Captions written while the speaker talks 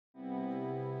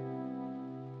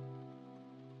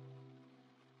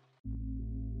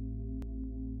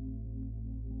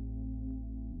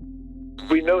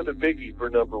We know the biggie for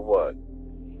number one.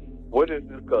 What is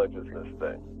this consciousness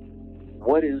thing?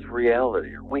 What is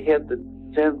reality? We had the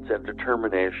sense and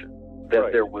determination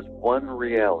that there was one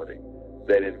reality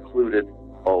that included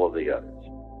all of the others.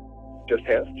 Just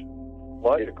has to,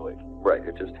 logically.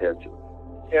 It just had to.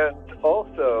 And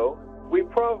also, we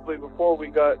probably, before we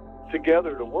got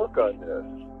together to work on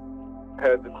this,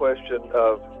 had the question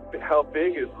of how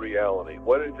big is reality?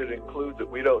 What does it include that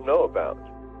we don't know about?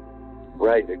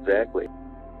 Right, exactly.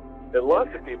 And lots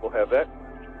of people have that.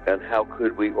 And how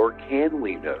could we or can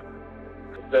we know?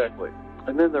 Exactly.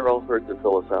 And then there are all sorts of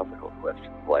philosophical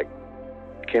questions, like,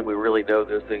 can we really know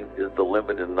this thing? Is the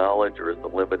limit in knowledge or is the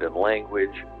limit in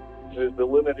language? Is the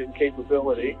limit in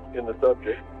capability in the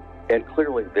subject? And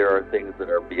clearly there are things that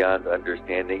are beyond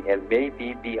understanding and may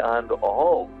be beyond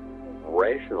all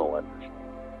rational understanding.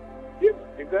 Yeah,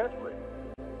 exactly.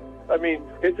 I mean,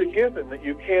 it's a given that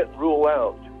you can't rule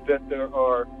out that there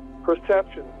are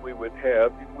perceptions we would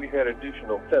have if we had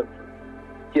additional senses.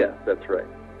 Yes, that's right.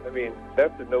 I mean,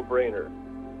 that's a no-brainer.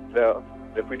 Now,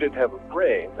 if we didn't have a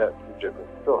brain, that's a different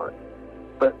story.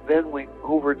 But then we,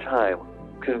 over time,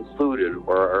 concluded,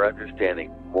 or our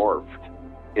understanding morphed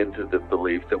into the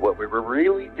belief that what we were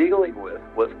really dealing with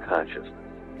was consciousness.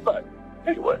 But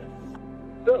anyway,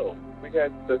 so we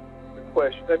had the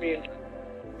question. I mean,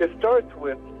 it starts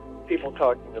with people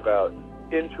talking about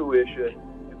intuition,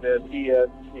 and then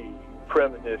ESP,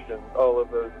 premonition, all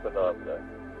of those phenomena.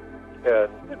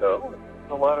 And, you know,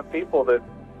 a lot of people that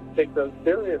take those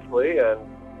seriously, and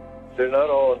they're not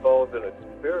all involved in a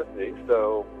conspiracy,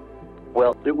 so...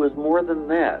 Well, it was more than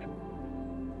that.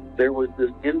 There was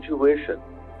this intuition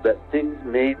that things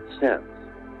made sense,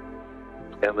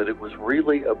 and that it was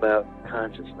really about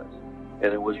consciousness,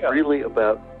 and it was really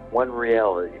about one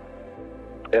reality.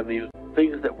 And these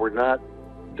things that were not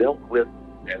dealt with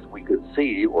as we could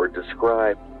see or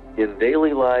describe in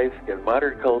daily life, in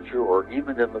modern culture, or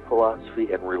even in the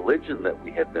philosophy and religion that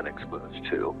we had been exposed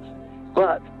to.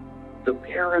 But the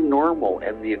paranormal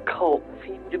and the occult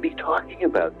seem to be talking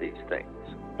about these things.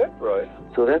 That's right.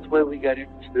 So that's why we got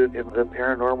interested in the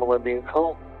paranormal and the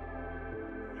occult.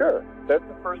 Sure. That's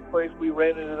the first place we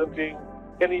ran into them being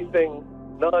anything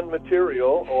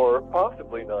non-material or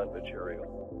possibly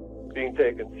non-material, being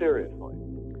taken seriously.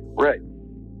 Right.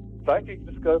 Psychic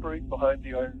discoveries behind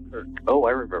the Iron Curtain. Oh,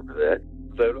 I remember that.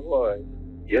 So do I.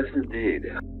 Yes, indeed.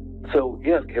 So,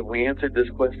 yes, have we answered this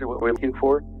question, what we're looking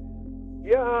for?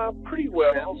 Yeah, pretty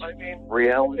well. I mean...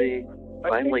 Reality,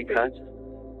 finally conscious?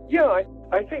 Yeah,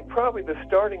 I think probably the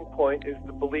starting point is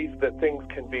the belief that things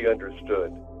can be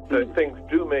understood, that things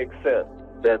do make sense.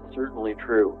 That's certainly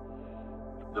true.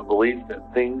 The belief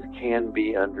that things can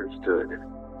be understood.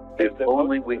 If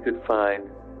only we could find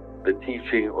the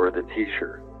teaching or the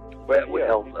teacher that would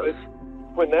help us.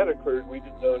 When that occurred, we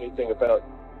didn't know anything about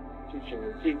teaching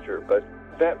and teacher, but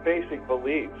that basic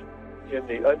belief in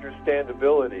the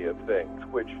understandability of things,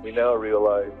 which we now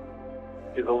realize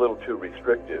is a little too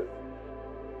restrictive.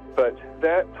 But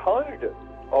that haunted us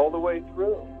all the way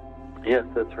through. Yes,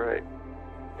 that's right.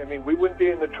 I mean, we wouldn't be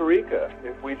in the Tariqa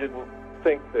if we didn't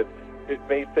think that it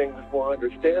made things more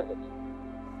understandable.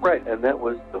 Right, and that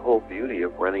was the whole beauty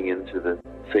of running into the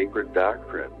sacred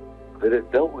doctrine, that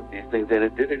it dealt with these things and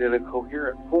it did it in a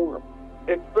coherent form.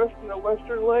 Expressed in a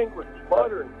Western language,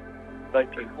 modern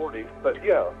 1940s, but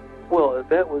yeah. Well,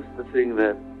 that was the thing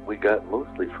that we got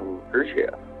mostly from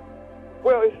Gurdjieff.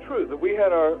 Well, it's true that we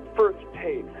had our first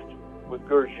taste with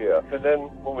Gurdjieff, and then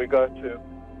when we got to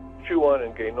Chuan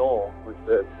and Guénon, we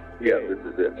said, yeah, this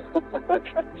is it.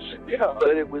 Yeah.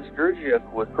 But it was Gurdjieff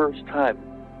was the first time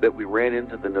that we ran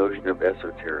into the notion of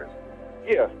esotericism.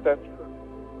 Yes, that's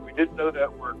true. We didn't know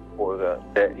that word before that.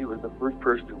 And he was the first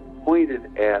person who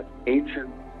pointed at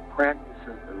ancient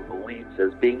practices and beliefs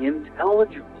as being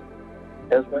intelligent,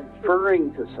 as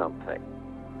referring to something.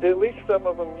 At least some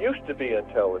of them used to be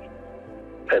intelligent.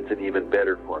 That's an even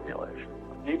better formulation.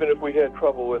 Even if we had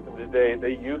trouble with them today,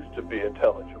 they used to be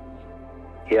intelligent.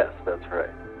 Yes, that's right.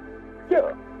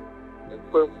 Yeah. That's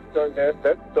where we start at.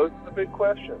 Those are the big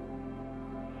questions.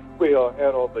 We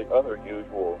had all the other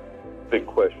usual big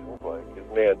questions, like, is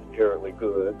man inherently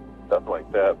good? Stuff like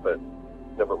that, but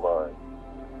never mind.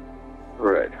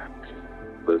 Right.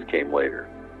 Those came later.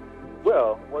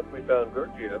 Well, once we found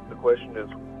Gurdjieff, the question is,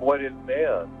 what is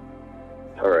man?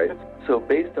 All right. So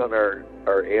based on our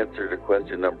answer to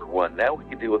question number one, now we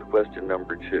can deal with question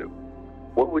number two.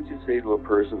 What would you say to a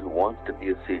person who wants to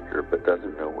be a seeker but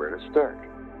doesn't know where to start?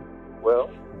 Well,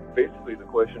 basically the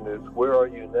question is, where are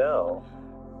you now?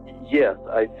 Yes,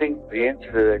 I think the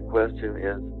answer to that question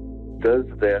is, does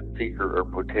that seeker or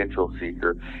potential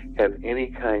seeker have any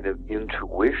kind of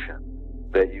intuition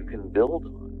that you can build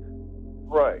on.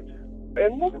 Right.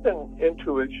 And more than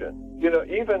intuition,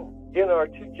 even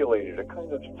inarticulated, a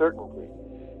kind of certainty.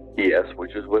 Yes,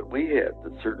 which is what we had,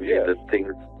 the certainty that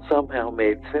things somehow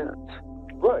made sense.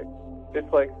 Right.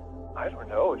 It's like, I don't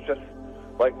know, it's just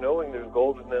like knowing there's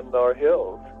gold in them our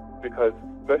hills, because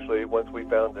especially once we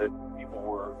found that people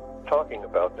were talking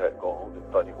about that gold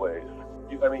in funny ways.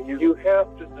 You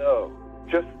have to know,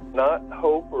 just not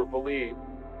hope or believe.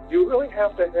 You really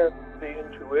have to have the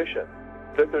intuition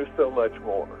that there's so much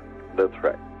more. That's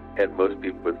right. And most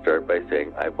people would start by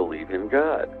saying, I believe in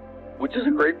God, which is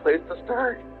a great place to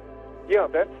start. Yeah,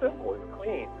 that's simple and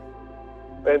clean.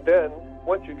 And then,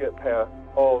 once you get past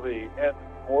all the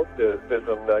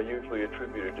anthropomorphism usually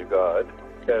attributed to God,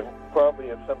 and probably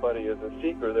if somebody is a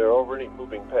seeker, they're already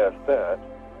moving past that,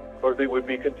 or they would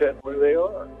be content where they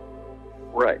are.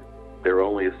 Right. They're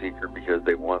only a seeker because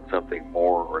they want something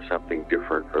more or something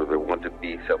different, or they want to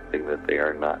be something that they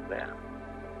are not now.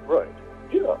 Right.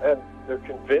 Yeah, and they're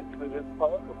convinced that it's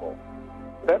possible.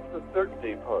 That's the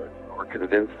certainty part. Or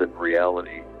convinced that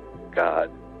reality,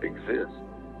 God, exists,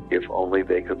 if only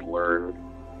they could learn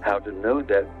how to know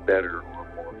that better or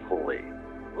more fully.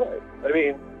 Right.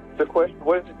 The question,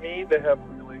 what does it mean to have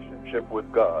a relationship with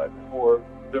God? Or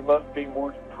there must be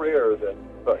more to prayer than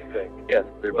such things. Yes,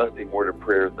 there must be more to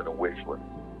prayer than a wish list.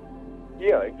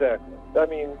 Yeah, exactly. There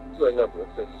are a number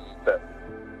of things.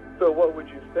 So what would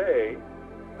you say?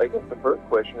 I guess the first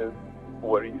question is,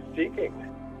 what are you seeking?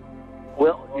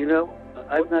 Well,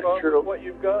 I'm not sure what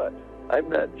you've got. I'm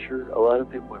not sure a lot of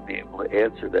people would be able to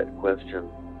answer that question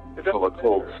from a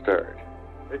cold start.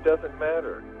 It doesn't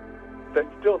matter. That's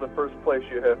still the first place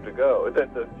you have to go,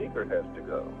 that the seeker has to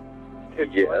go.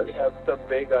 You might have some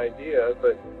vague idea,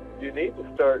 but you need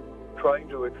to start trying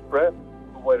to express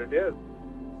what it is.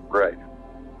 Right.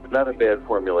 Not a bad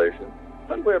formulation.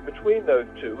 Somewhere between those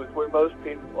two is where most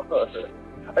people are.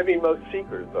 Most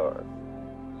seekers are.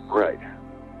 Right.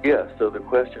 Yeah, so the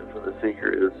question for the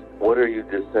seeker is, what are you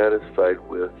dissatisfied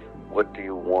with? What do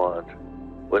you want?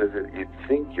 What is it you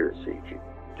think you're seeking?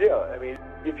 Yeah,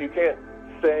 if you can't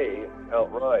say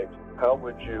outright, how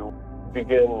would you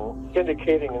begin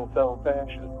indicating in some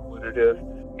fashion what it is?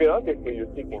 Obviously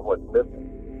you're seeking what's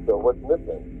missing. So what's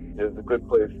missing is a good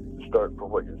place to start for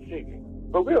what you're seeking.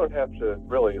 But we don't have to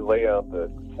really lay out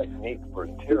the technique for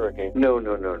interrogating. No.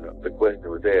 The question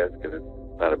was asked, and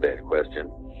it's not a bad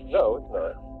question. No, it's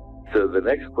not. So the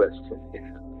next question is,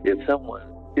 if someone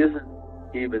isn't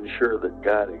even sure that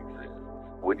God exists,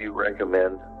 would you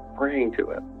recommend praying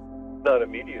to him? Not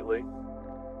immediately.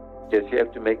 Yes, you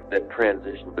have to make that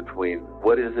transition between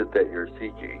what is it that you're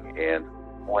seeking and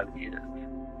what is.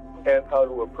 And how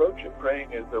to approach it.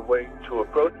 Praying is a way to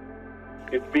approach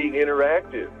it. It's being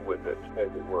interactive with it, as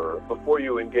it were. Before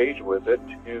you engage with it,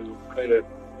 you kind of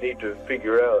need to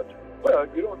figure out, well,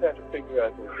 you don't have to figure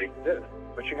out that it exists,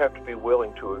 but you have to be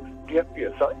willing to, you have to be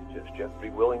a scientist, you have to be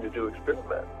willing to do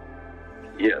experiments.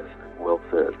 Yes, well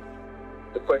said.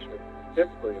 The question is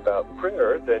typically about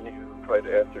prayer, then you try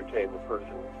to ascertain the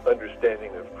person's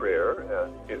understanding of prayer,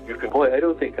 and if you can... Boy, I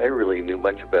don't think I really knew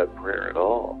much about prayer at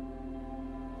all.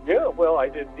 Yeah, well, I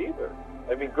didn't either.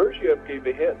 Gurdjieff gave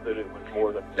a hint that it was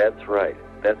more than... That's right.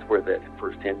 That's where that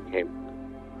first hint came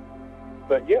from.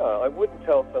 But yeah, I wouldn't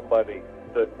tell somebody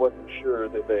that wasn't sure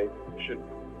that they should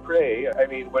pray.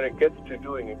 When it gets to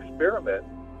doing experiments,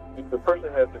 if the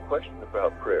person has a question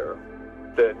about prayer,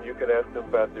 then you can ask them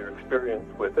about their experience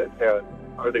with it, and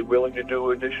are they willing to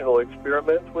do additional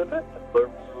experiments with it,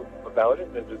 learn more about it,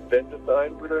 and then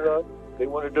decide whether or not they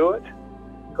want to do it?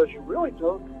 Because you really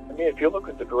don't, if you look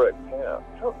at the direct path,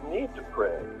 you don't need to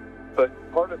pray. But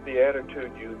part of the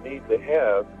attitude you need to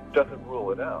have doesn't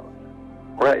rule it out.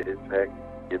 Right. In fact,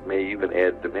 it may even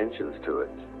add dimensions to it.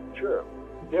 Sure.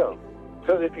 Yeah.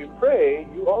 Because if you pray,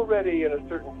 you already have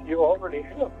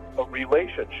a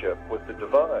relationship with the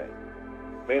divine.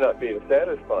 It may not be a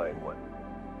satisfying one,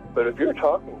 but if you're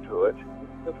talking to it,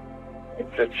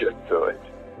 it's just to it.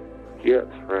 Yes,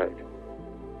 right.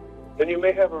 And you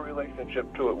may have a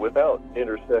relationship to it without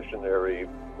intercessionary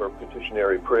or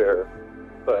petitionary prayer,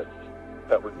 but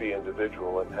that would be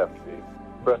individual and have to be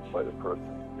expressed by the person,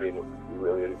 being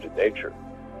related to nature.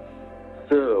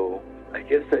 So, I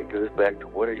guess that goes back to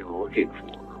what are you looking for?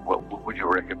 What would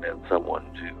you recommend someone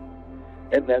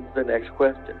to? And that's the next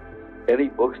question. Any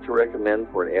books to recommend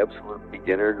for an absolute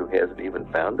beginner who hasn't even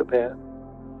found a path?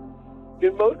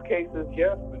 In most cases,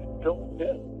 yes, but it still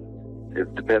depends.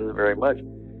 It depends very much.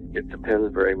 It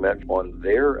depends very much on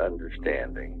their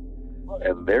understanding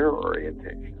and their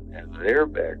orientation and their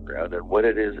background and what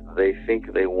it is they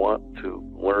think they want to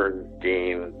learn,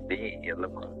 gain, be in the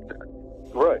process.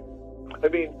 Right.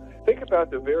 think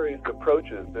about the various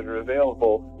approaches that are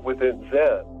available within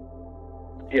Zen.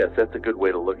 Yes, that's a good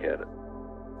way to look at it.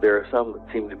 There are some that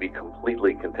seem to be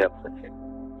completely contemplative,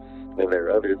 and there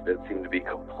are others that seem to be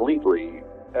completely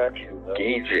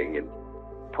engaging in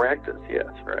practice. Yes,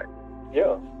 right.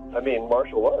 Yeah, I mean,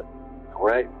 martial arts.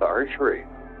 Right, archery.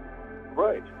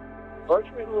 Right.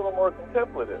 Archery is a little more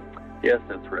contemplative. Yes,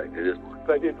 that's right. It is.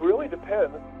 But it really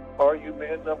depends. Are you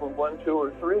man number 1, 2,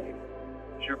 or 3?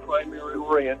 Is your primary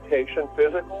orientation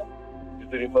physical?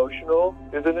 Is it emotional?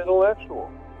 Is it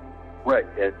intellectual? Right,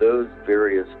 and those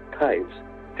various types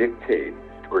dictate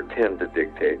or tend to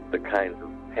dictate the kinds of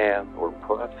path or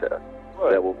process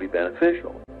that will be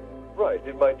beneficial. Right,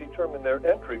 it might determine their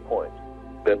entry point.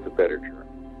 That's a better term.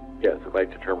 Yes, it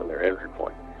might determine their entry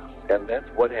point. And that's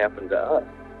what happened to us,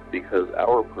 because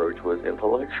our approach was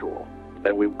intellectual.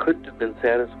 And we couldn't have been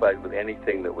satisfied with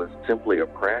anything that was simply a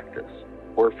practice,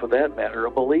 or for that matter,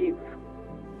 a belief.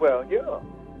 Well, yeah.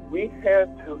 We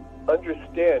had to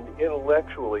understand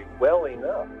intellectually well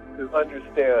enough to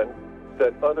understand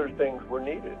that other things were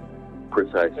needed.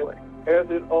 Precisely. And as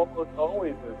it almost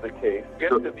always is the case, get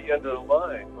to the end of the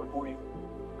line before you...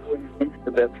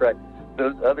 That's right.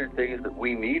 Those other things that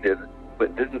we needed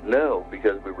but didn't know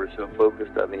because we were so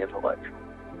focused on the intellectual.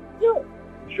 Yeah,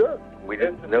 sure. We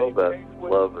didn't know about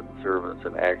love and service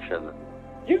and action.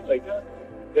 Yeah,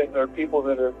 exactly. And there are people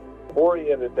that are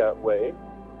oriented that way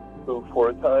who for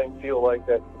a time feel like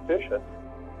that's sufficient.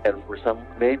 And for some,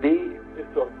 maybe. It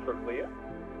certainly is.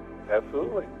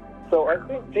 Absolutely. So I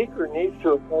think seeker needs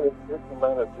to have had a certain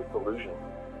amount of disillusion.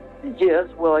 Yes,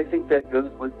 well, I think that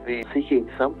goes with the seeking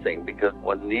something, because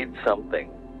one needs something.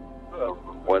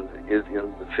 One is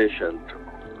insufficient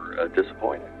or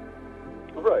disappointing.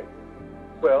 Right.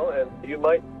 Well, and you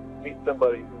might meet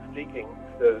somebody who's seeking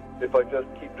that if I just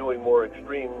keep doing more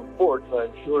extreme sports,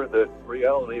 I'm sure that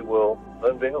reality will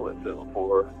unveil itself,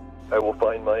 or I will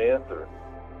find my answer.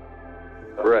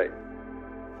 Right.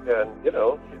 And, you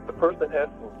know, if the person has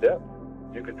some depth,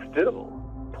 you could still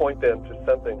point them to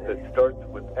something that starts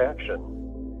with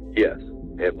action. Yes,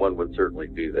 and one would certainly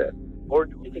do that. Or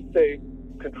you could say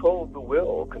control of the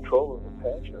will, control of the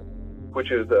passion,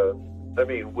 which is,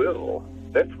 will,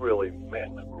 that's really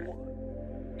man number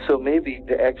 1. So maybe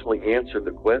to actually answer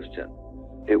the question,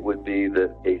 it would be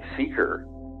that a seeker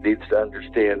needs to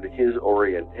understand his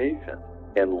orientation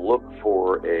and look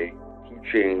for a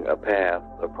teaching, a path,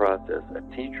 a process,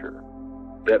 a teacher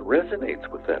that resonates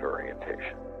with that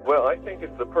orientation. Well, I think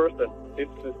it's the person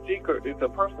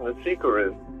the seeker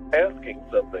is asking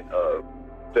something of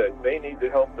that may need to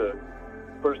help the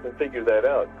person figure that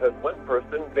out. Because one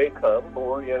person may come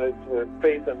oriented to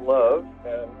faith and love,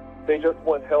 and they just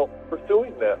want help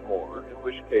pursuing that more, in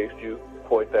which case you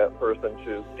point that person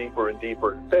to deeper and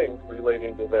deeper things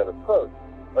relating to that approach.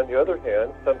 On the other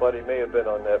hand, somebody may have been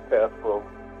on that path for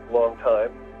a long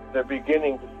time. They're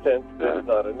beginning to sense that it's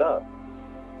not enough.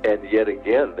 And yet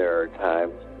again, there are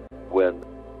times when,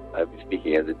 I'm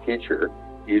speaking as a teacher,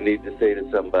 you need to say to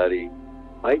somebody,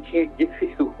 I can't give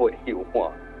you what you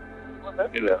want.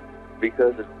 Well,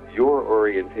 because of your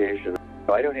orientation,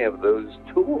 I don't have those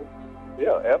tools.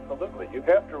 Yeah, absolutely. You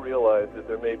have to realize that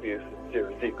there may be a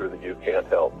sincere seeker that you can't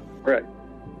help. Right.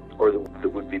 Or that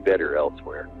would be better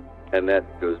elsewhere. And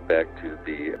that goes back to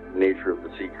the nature of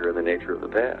the seeker and the nature of the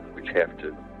path, which have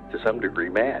to some degree,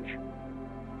 match.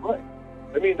 Right.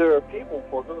 I mean, there are people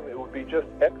for whom it would be just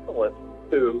excellent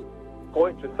to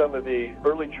point to some of the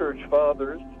early church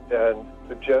fathers and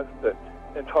suggest that,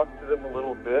 and talk to them a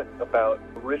little bit about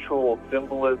ritual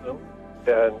symbolism,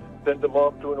 and send them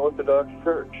off to an Orthodox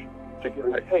church to get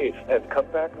a taste and come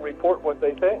back and report what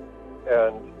they think.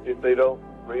 And if they don't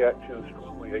react too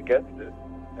strongly against it,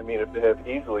 I mean, if they have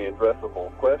easily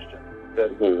addressable questions,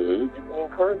 then you can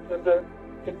encourage them to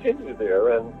continue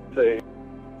there and say,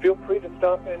 feel free to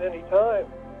stop in any time.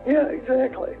 Yeah,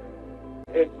 exactly.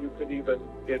 And you could even,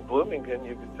 in Bloomington,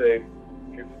 you could say,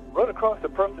 if you run across a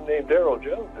person named Darrell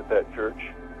Jones at that church,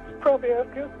 you'd probably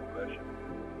ask him some questions.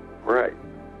 Right.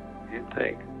 You'd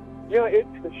think. Yeah,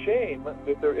 it's a shame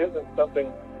that there isn't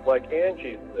something like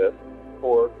Angie's List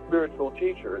for spiritual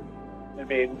teachers. I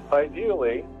mean,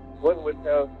 ideally, one would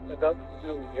have enough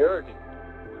familiarity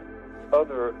with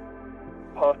other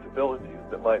possibilities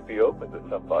that might be open to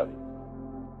somebody.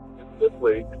 And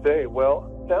simply say, well,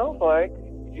 sounds like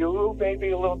you may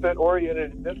be a little bit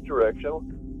oriented in this direction.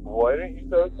 Why don't you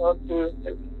go talk to,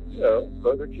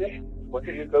 Brother James? Why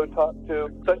don't you go talk to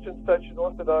such and such an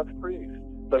Orthodox priest?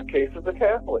 Some cases a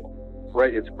Catholic.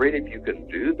 Right, it's great if you can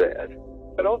do that.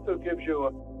 It also gives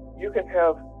you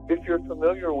if you're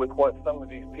familiar with what some of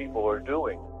these people are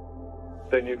doing,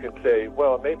 then you can say,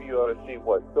 well, maybe you ought to see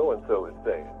what so-and-so is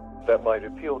saying. that might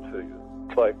appeal to you.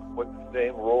 Like, what's his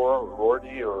name, Roar, or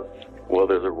Rorty, or... Well,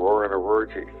 there's a Roar and a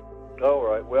Rorty. Oh,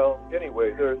 right. Well,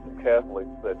 anyway, there's some Catholics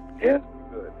that... Yeah.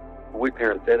 Good. We,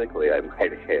 parenthetically, I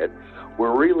might add,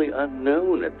 were really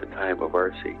unknown at the time of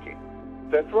our seeking.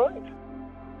 That's right.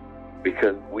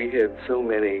 Because we had so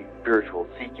many spiritual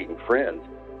seeking friends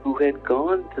who had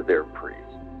gone to their priests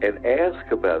and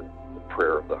asked about the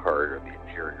prayer of the heart or the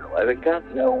interior life and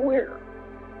got nowhere.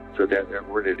 So there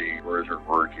weren't any Roars or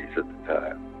Rorties at the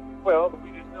time. Well,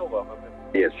 we didn't know of them.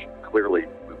 Yes, clearly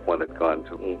one had gone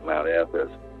to Mount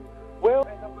Athos. Well,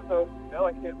 and there was now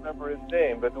I can't remember his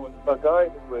name, but there was a guy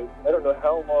who was, I don't know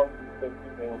how long he's been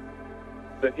giving,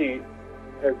 that he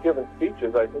has given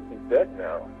speeches. I think he's dead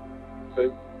now.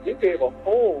 But he gave a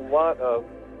whole lot of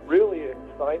really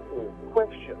insightful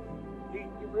questions. He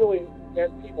really had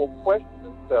people question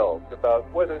themselves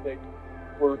about whether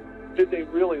did they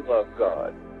really love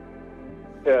God?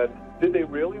 And did they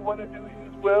really want to do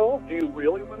His will? Do you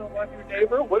really want to love your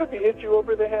neighbor? What if he hit you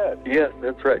over the head? Yes,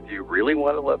 that's right. Do you really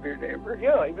want to love your neighbor?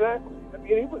 Yeah, exactly. I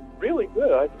mean, he was really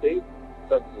good. I saved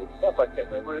some of his stuff. I can't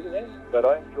remember his name, but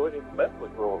I enjoyed him immensely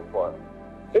for a while.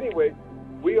 Anyway,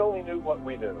 we only knew what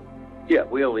we knew. Yeah,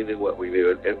 we only knew what we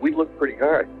knew, and we looked pretty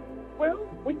hard. Well,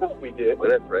 we thought we did. Well,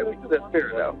 that's right. That's fair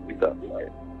enough. We thought we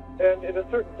did. And in a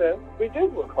certain sense, we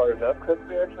did look hard enough because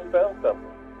we actually found something.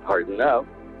 Hard enough.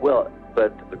 Well,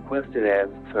 but the question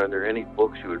asks, are there any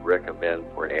books you would recommend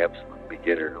for an absolute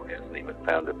beginner who hasn't even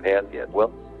found a path yet?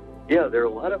 Well, yeah, there are a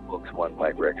lot of books one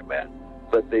might recommend,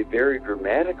 but they vary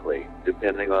dramatically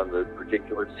depending on the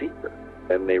particular seeker.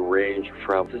 And they range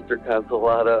from Sister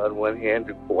Consolata on one hand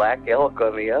to Black Elk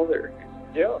on the other.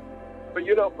 Yeah. But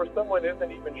you know, for someone who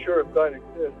isn't even sure if God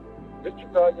exists,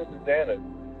 Mr. God and Susanna.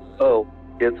 Oh,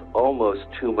 it's almost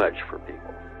too much for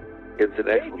people. It's an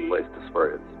excellent place to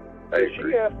start.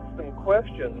 She asks some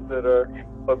questions that are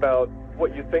about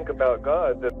what you think about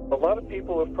God that a lot of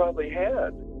people have probably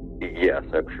had. Yes,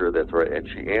 I'm sure that's right. And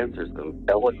she answers them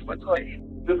eloquently.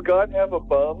 Does God have a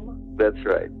bum? That's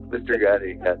right. Mr. God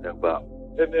ain't got no bum.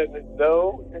 And then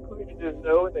no, conclusion is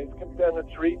no, and they skip down the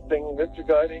street singing, Mr.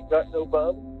 God ain't got no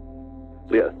bum?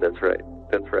 Yes, that's right.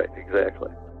 That's right,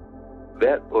 exactly.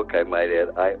 That book, I might add,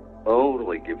 I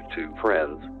only give to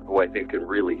friends who I think can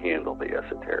really handle the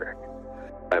esoteric.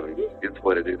 I mean, it's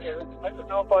what it is. I don't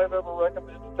know if I've ever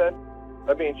recommended that.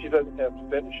 I mean, she doesn't have to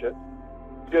finish it.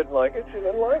 She didn't like it, she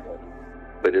didn't like it.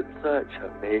 But it's such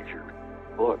a major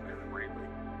book, really,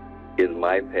 in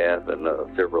my path and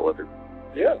several other.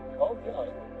 Yeah, oh yeah,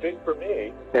 big for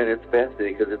me. And it's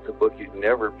fascinating because it's a book you'd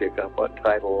never pick up on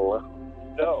title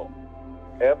alone. No,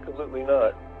 absolutely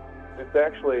not. It's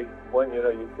actually one,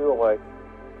 you feel like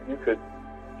you could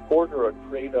order a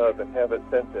crate of and have it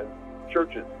sent in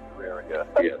churches in the area.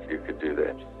 Yes, you could do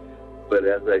that. But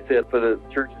as I said, for the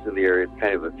churches in the area, it's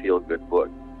kind of a feel-good book.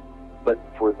 But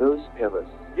for those of us...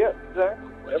 Yes,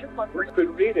 exactly. Everyone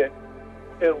could read it,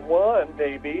 and one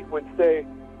maybe would say,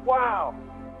 wow,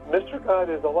 Mr. God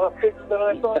is a lot bigger than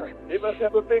I thought. He must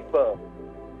have a big bum.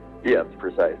 Yes,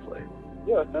 precisely.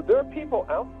 Yeah, so there are people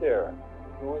out there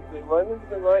who, if they run into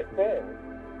the right thing,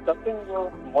 something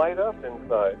will light up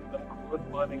inside, some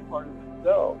corresponding part of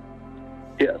themselves.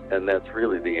 Yes, and that's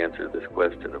really the answer to this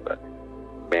question about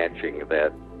matching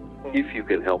that. If you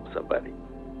can help somebody,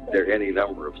 there are any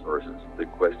number of sources. The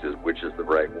question is which is the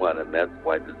right one, and that's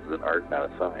why this is an art,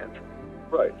 not a science.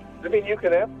 Right. I mean, you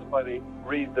can have somebody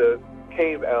read the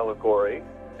cave allegory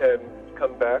and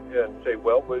come back and say,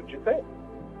 well, what did you think?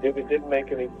 If it didn't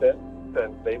make any sense,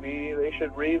 then maybe they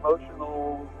should read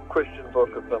emotional Christian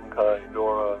book of some kind,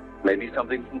 or maybe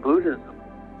something from Buddhism.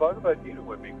 Bhagavad Gita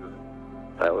would be good.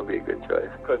 That would be a good choice.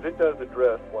 Because it does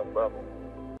address one level.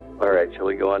 All right, shall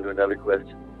we go on to another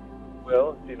question?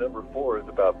 Well, see, number 4 is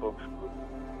about books where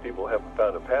people haven't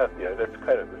found a path yet. That's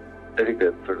kind of I think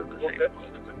that's sort of the same.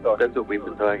 That's what we've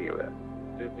been talking about.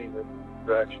 Busyness,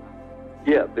 distraction.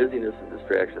 Yeah, busyness and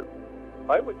distraction.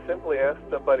 I would simply ask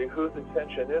somebody, whose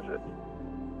attention is it?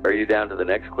 Are you down to the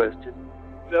next question?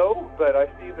 No, but I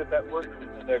see that works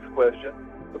in the next question.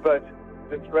 But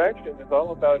distraction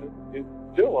is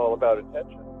still all about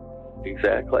attention.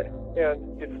 Exactly.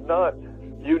 And it's not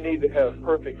you need to have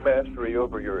perfect mastery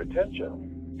over your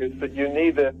attention. It's that you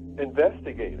need to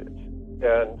investigate it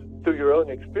and through your own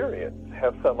experience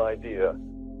have some idea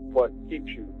what keeps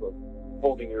you from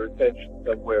holding your attention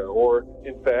somewhere. Or,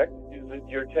 in fact, is it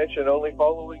your attention only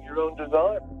following your own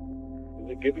desire?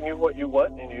 Is it giving you what you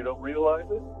want and you don't realize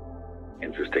it?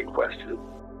 Interesting question.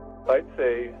 I'd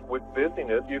say with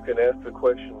busyness, you can ask the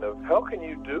question of how can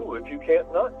you do if you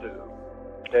can't not do?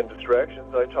 And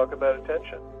distractions, I talk about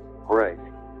attention. Right.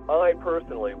 I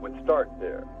personally would start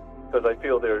there. because I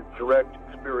feel they're direct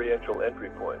experiential entry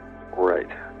points. Right.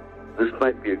 This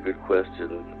might be a good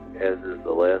question, as is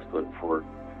the last one, for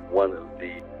one of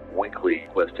the weekly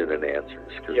question and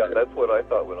answers. Yeah, that's what I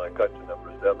thought when I got to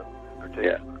number 7.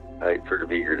 Yeah, I'm sort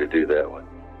of eager to do that one.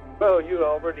 Well, you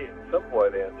already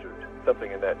somewhat answered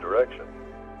something in that direction.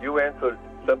 You answered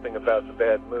something about the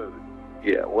bad mood.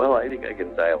 Yeah, well, I think I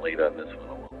can dilate on this one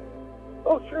a little.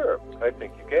 Oh, sure. I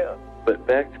think you can. But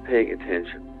back to paying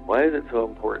attention. Why is it so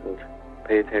important to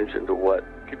pay attention to what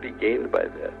could be gained by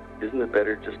that? Isn't it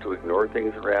better just to ignore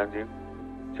things around you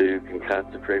so you can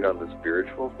concentrate on the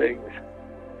spiritual things?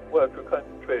 Well, if you're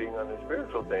concentrating on the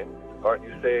spiritual things, aren't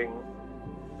you saying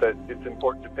that it's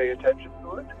important to pay attention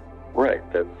to it? Right.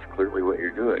 That's clearly what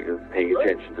you're doing, is paying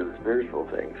attention to the spiritual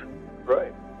things.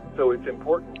 Right. So it's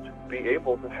important to be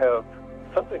able to have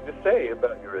something to say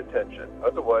about your attention.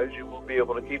 Otherwise, you won't be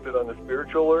able to keep it on the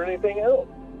spiritual or anything else.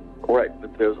 Right.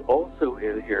 But there's also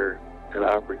in here an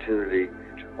opportunity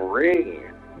to bring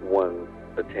one's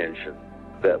attention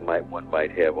that one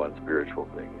might have on spiritual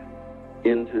things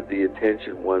into the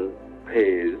attention one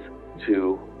pays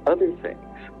to other things.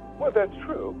 Well, that's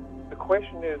true. The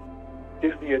question is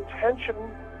the attention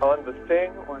on the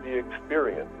thing or the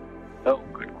experience? Oh,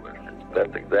 good question.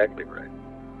 That's exactly right.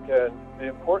 And the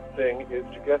important thing is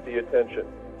to get the attention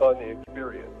on the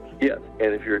experience. Yes,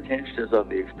 and if your attention is on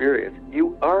the experience,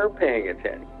 you are paying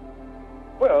attention.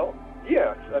 Well,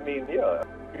 yes. I mean, yeah.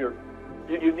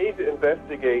 You need to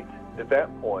investigate at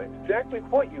that point exactly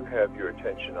what you have your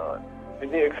attention on. In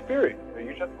the experience, are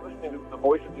you just listening to the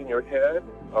voices in your head?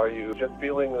 Are you just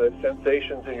feeling the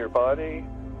sensations in your body?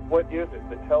 What is it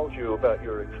that tells you about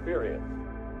your experience?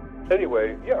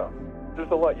 Anyway, yeah,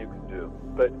 there's a lot you can do.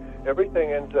 But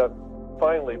everything ends up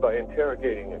finally by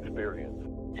interrogating experience.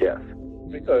 Yes.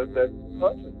 Because that's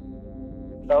consciousness.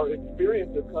 Our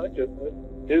experience of consciousness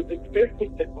is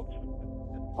experience.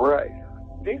 Right.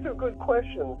 These are good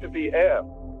questions to be asked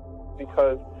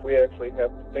because we actually have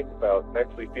to think about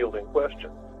actually fielding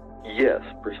questions. Yes,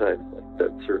 precisely.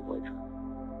 That's certainly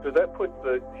true. So that puts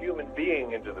the human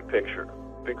being into the picture,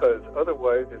 because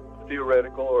otherwise it's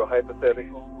theoretical or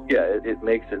hypothetical. Yeah, it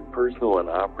makes it personal and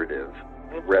operative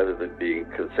rather than being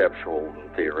conceptual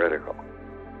and theoretical.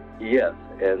 Yes,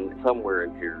 and somewhere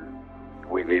in here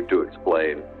we need to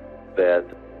explain that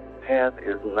path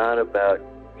is not about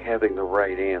having the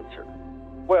right answer.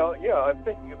 Well, yeah, I'm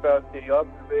thinking about the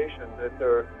observation that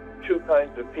there are two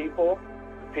kinds of people: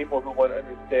 the people who want to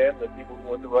understand, the people who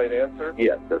want the right answer.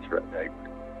 Yes, that's right. I agree.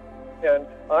 And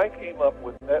I came up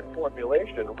with that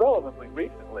formulation relatively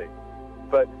recently,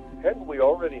 but hadn't we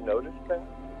already noticed that?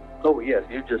 Oh, yes,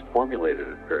 you just formulated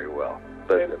it very well.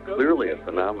 But it's clearly a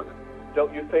phenomenon.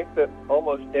 Don't you think that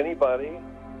almost anybody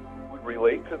would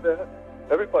relate to that?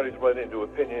 Everybody's run into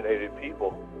opinionated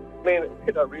people. I mean,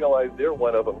 I realize they're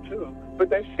one of them too, but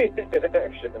they've seen it in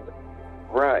action.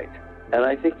 Right. And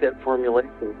I think that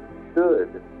formulation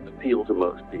should appeal to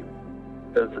most people.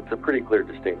 Because it's a pretty clear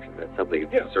distinction. That's something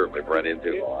you certainly run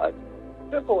into a lot.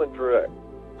 Simple and direct,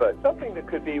 but something that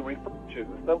could be referred to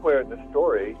somewhere in the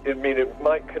story. I mean, it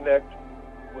might connect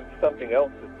with something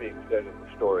else that's being said in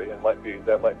the story, and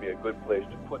that might be a good place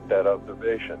to put that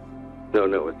observation.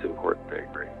 No, it's important. I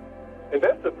agree. And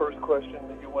that's the first question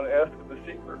that you want to ask of the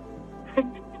seeker.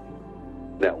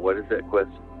 Now, what is that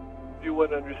question? Do you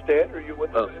want to understand, or you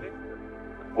want to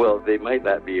answer? Well, they might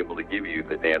not be able to give you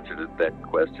the answer to that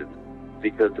question,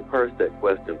 because to parse that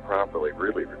question properly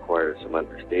really requires some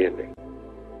understanding.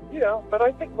 Yeah, but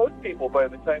I think most people, by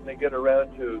the time they get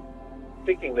around to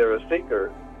thinking they're a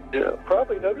seeker,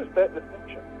 probably notice that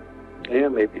distinction. Yeah,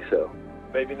 maybe so.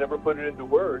 Maybe never put it into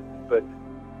words, but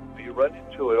you run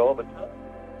into it all the time.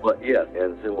 Well, yes,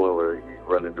 and similarly, you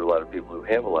run into a lot of people who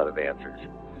have a lot of answers.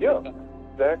 Yeah,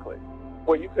 exactly.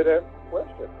 Well, you could ask the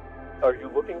question, are you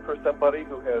looking for somebody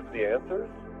who has the answers?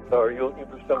 Or are you looking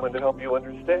for someone to help you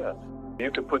understand?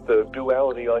 You could put the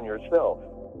duality on yourself.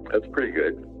 That's pretty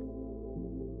good.